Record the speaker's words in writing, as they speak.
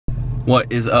What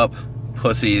is up,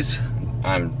 pussies?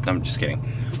 I'm just kidding.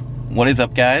 What is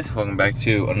up, guys? Welcome back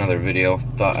to another video.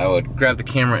 Thought I would grab the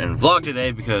camera and vlog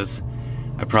today because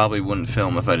I probably wouldn't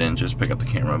film if I didn't just pick up the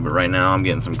camera. But right now I'm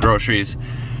getting some groceries.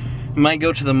 Might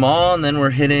go to the mall and then we're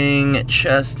hitting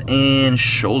chest and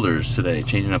shoulders today,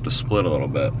 changing up the split a little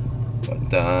bit. But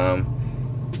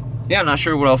yeah, I'm not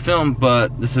sure what I'll film,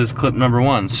 but this is clip number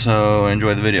 1, so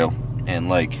enjoy the video and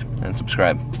like and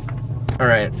subscribe.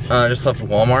 Alright, just left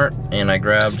Walmart and I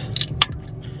grabbed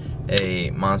a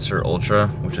Monster Ultra,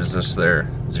 which is just their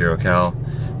 0 cal,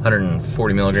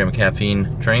 140 milligram of caffeine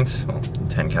drinks, well,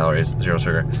 10 calories, 0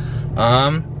 sugar.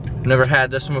 Never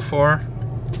had this one before.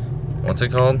 What's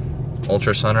it called?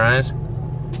 Ultra Sunrise.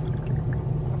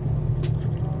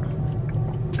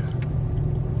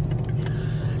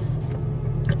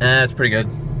 It's pretty good.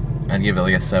 I'd give it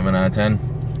like a 7 out of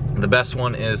 10. The best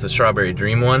one is the Strawberry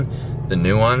Dream one, the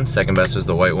new one. Second best is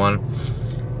the white one.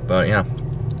 But yeah,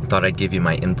 thought I'd give you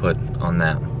my input on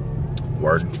that.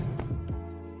 Word.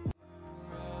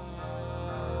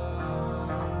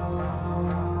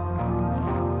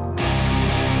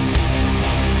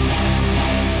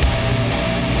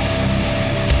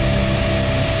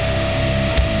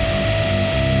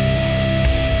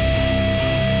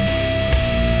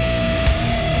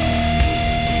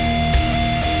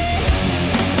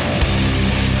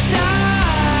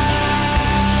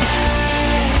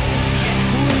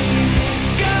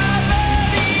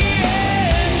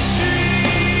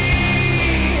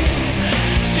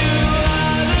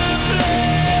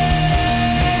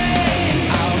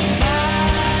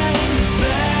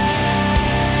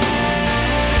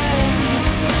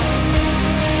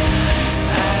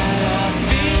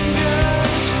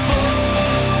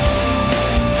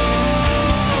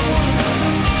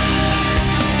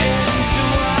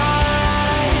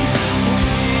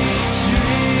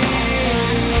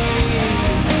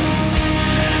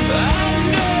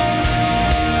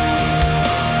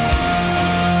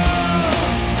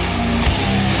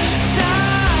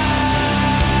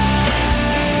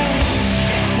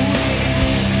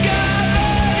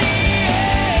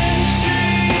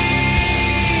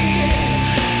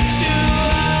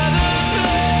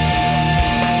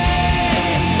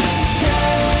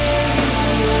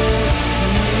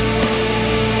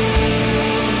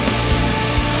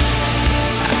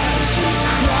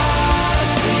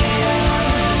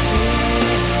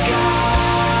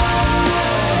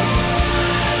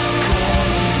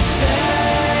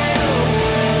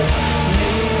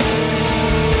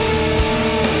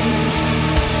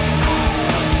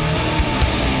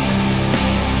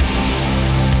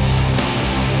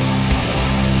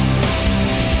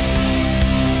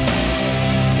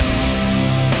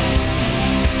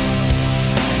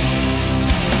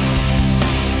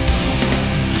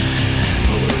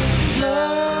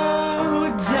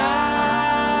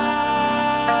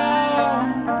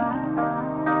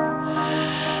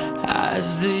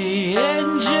 As the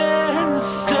engine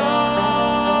starts,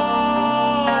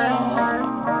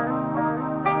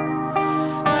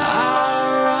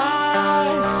 our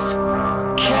eyes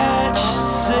catch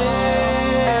sail,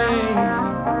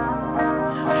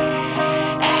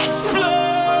 explode.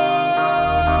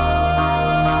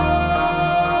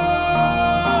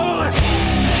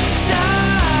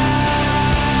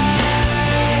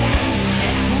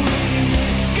 We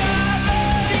discover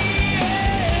the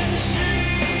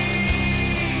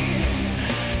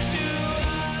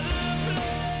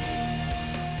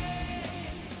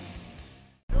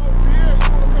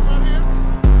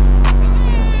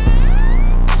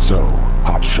So,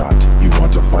 Hotshot, you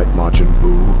want to fight Majin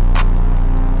Buu?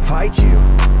 Fight you?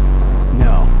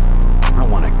 No, I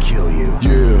want to kill you.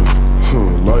 Yeah,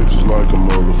 life is like a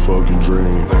motherfucking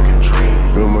dream.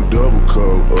 Fill my double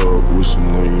cup up with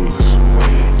some lean.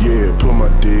 Yeah, put my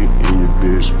dick in your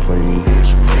bitch plane.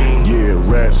 Yeah,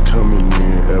 rats coming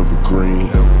in evergreen.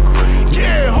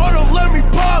 Yeah, hold on, let me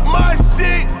pop my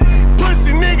shit.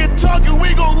 Pussy nigga talking,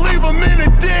 we gon' leave him in the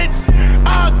ditch.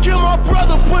 I'll kill my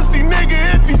brother, pussy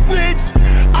nigga, if he snitch.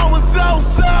 I was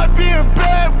outside being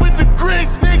bad with the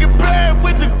Grinch, nigga, bad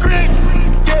with the Grinch.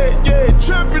 Yeah,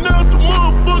 trapping out the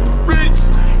motherfucking bricks.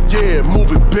 Yeah,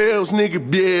 moving bells, nigga,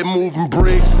 yeah, moving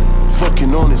bricks.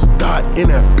 Fucking on his dot, and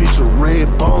that bitch a red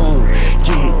bone.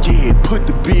 Yeah, put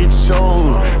the bitch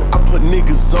on. I put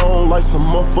niggas on like some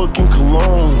motherfucking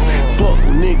cologne. Fuck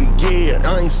nigga, yeah,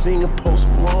 I ain't seen a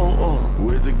Post Malone.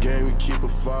 With the game, we keep a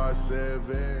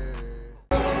 5-7.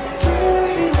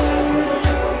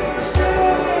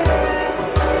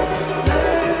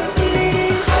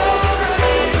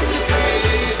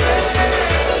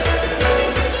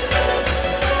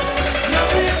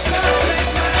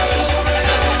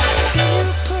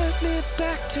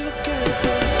 back to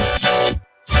together?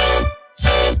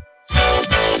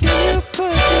 Can you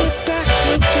put it back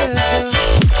together?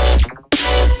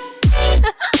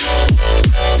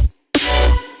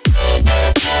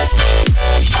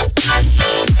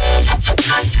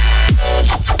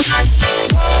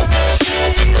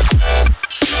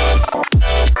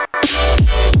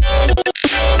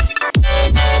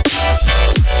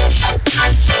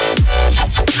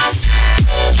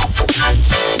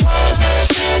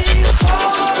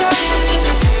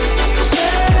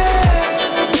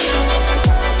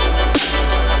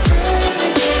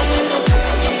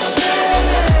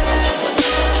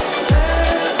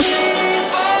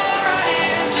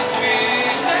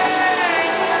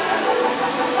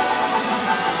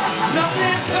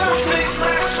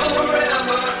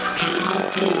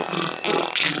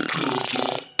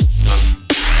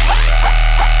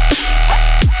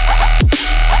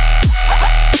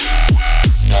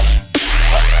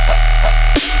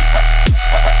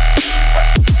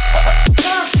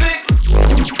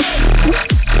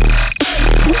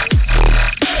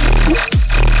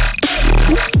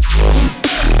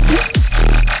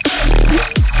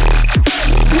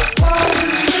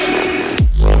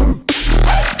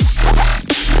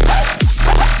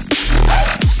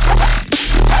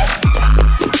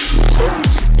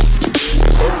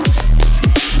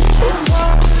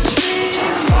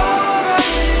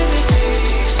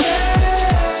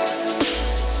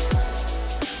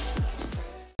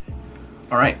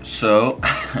 Alright, so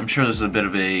I'm sure this is a bit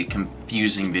of a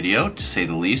confusing video, to say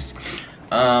the least.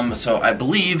 So I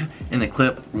believe in the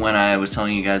clip when I was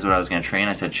telling you guys what I was going to train,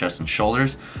 I said chest and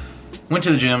shoulders. Went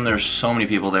to the gym, there's so many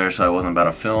people there, so I wasn't about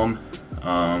to film.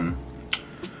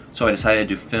 So I decided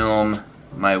to film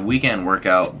my weekend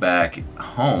workout back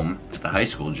home at the high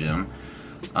school gym.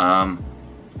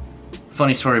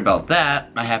 Funny story about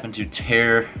that, I happened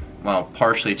to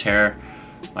partially tear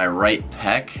my right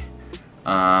pec.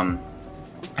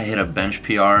 I hit a bench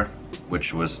PR,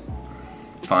 which was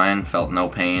fine, felt no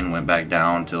pain, went back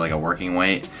down to like a working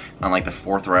weight. On like the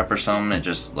 4th rep or something, it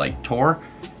just like tore,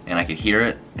 and I could hear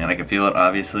it, and I could feel it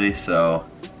obviously, so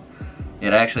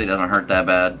it actually doesn't hurt that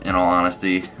bad, in all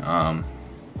honesty.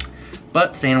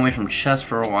 But staying away from chest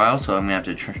for a while, so I'm gonna have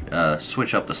to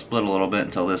switch up the split a little bit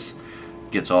until this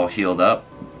gets all healed up.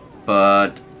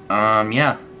 But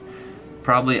yeah,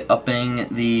 probably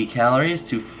upping the calories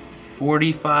to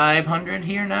 4,500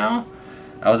 here now.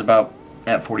 I was about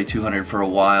at 4,200 for a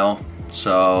while,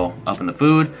 so up in the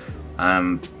food.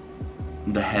 I'm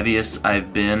the heaviest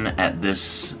I've been at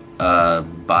this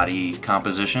body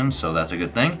composition, so that's a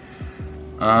good thing.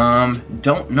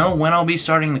 Don't know when I'll be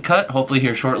starting the cut, hopefully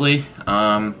here shortly.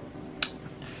 I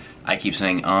keep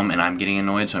saying and I'm getting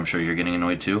annoyed, so I'm sure you're getting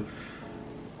annoyed too.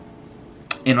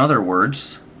 In other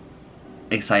words,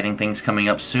 exciting things coming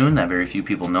up soon that very few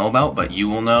people know about, but you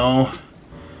will know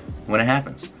when it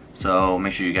happens. So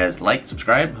make sure you guys like,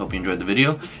 subscribe, hope you enjoyed the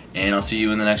video, and I'll see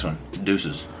you in the next one.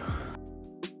 Deuces.